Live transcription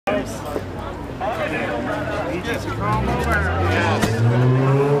Yes, come over. Yes.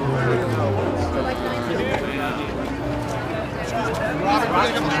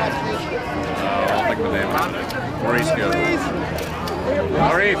 I'll think of the name. Maurice goes.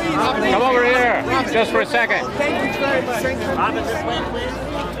 Maurice, come over here, just for a second. Thank you very much. Robin, this way, please.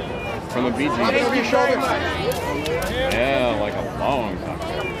 From the Bee Gees. Over your shoulder. Yeah, like a long time.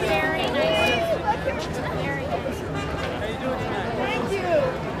 Very nice.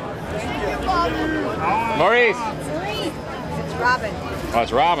 Maurice. It's Robin. Oh,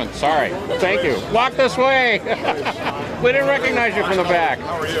 it's Robin. Sorry. Thank you. Walk this way. We didn't recognize you from the back.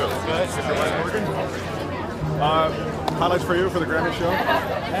 How are you? Highlights for you for the Grammy show?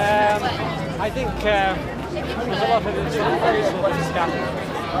 I think there's a lot of inspiration what is happening.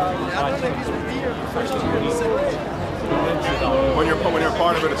 When you're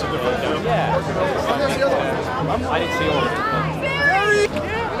part of it, it's a different feel. Yeah. I didn't see all of it.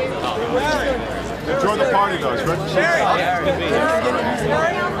 Enjoy the party though, it's great to see you. Yeah, it's good to be here.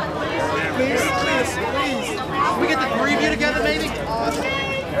 Please. Can we get the three of you together, maybe?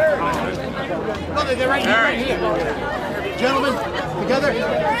 No, they're right here. Gentlemen, together.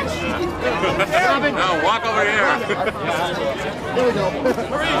 No, walk over here. Here we go.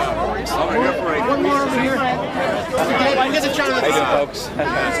 Over here for One more over here. Get the shot of the folks.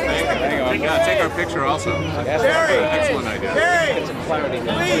 Take our picture also. Excellent idea.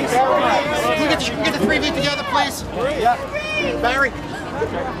 Please. Can we get the three of you together, please? Yeah. Barry.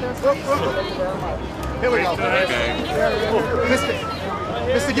 Here we go. Okay.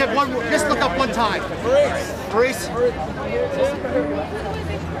 Mr. Gibb, just look up one time. Maurice.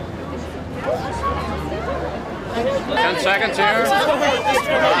 10 seconds here.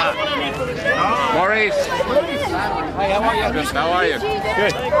 Maurice. Hi, how are you? How are you?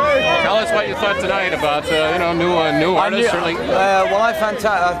 Good. Tell us what you thought tonight about new artists. Certainly. Well, I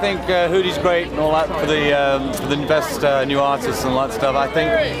think Hoodie's great and all that for the best new artists and all that stuff. I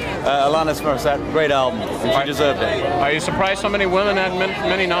think Alanis Morissette, great album, and she deserved it. Are you surprised so many women had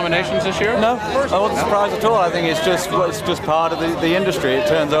many nominations this year? No, I wasn't surprised at all. I think it's just part of the industry. It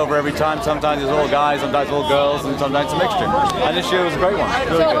turns over every time. Sometimes it's all guys, sometimes all girls, and sometimes it's a mixture. And this year was a great one.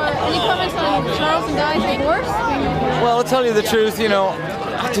 Really So, good. any comments on Charles and Guy's divorce? Well, to tell you the truth,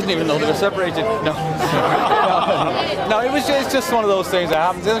 I didn't even know they were separated. No. No, it's just one of those things that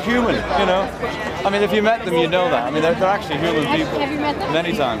happens. They're human, I mean, if you met them, you know that. I mean, they're actually human people. Have you met them?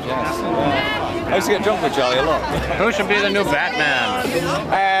 Many times, yes. I used to get drunk with Charlie a lot. Who should be the new Batman?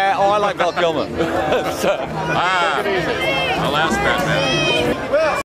 I like Val Kilmer. The last Batman.